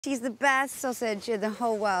She's the best sausage in the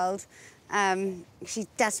whole world. She's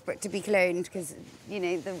desperate to be cloned because, you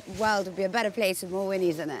know, the world would be a better place with more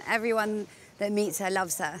Winnies in it. Everyone that meets her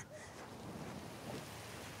loves her.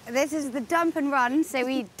 This is the dump and run, so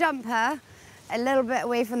we dump her a little bit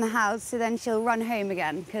away from the house, so then she'll run home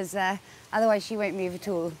again, because otherwise she won't move at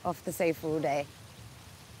all off the sofa all day.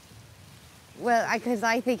 Well, because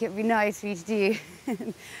I think it'd be nice for you to do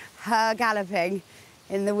her galloping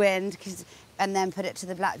in the wind, and then put it to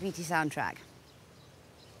the Black Beauty soundtrack.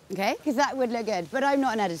 Okay? Because that would look good. But I'm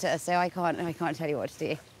not an editor, so I can't tell you what to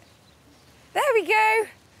do. There we go.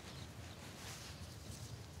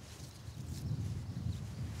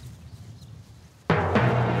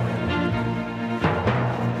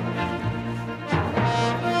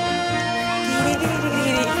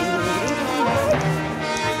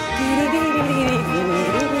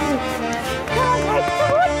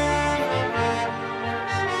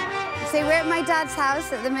 So we're at my dad's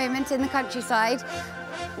house at the moment in the countryside,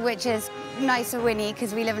 which is nice for Winnie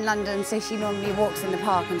because we live in London, so she normally walks in the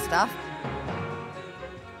park and stuff.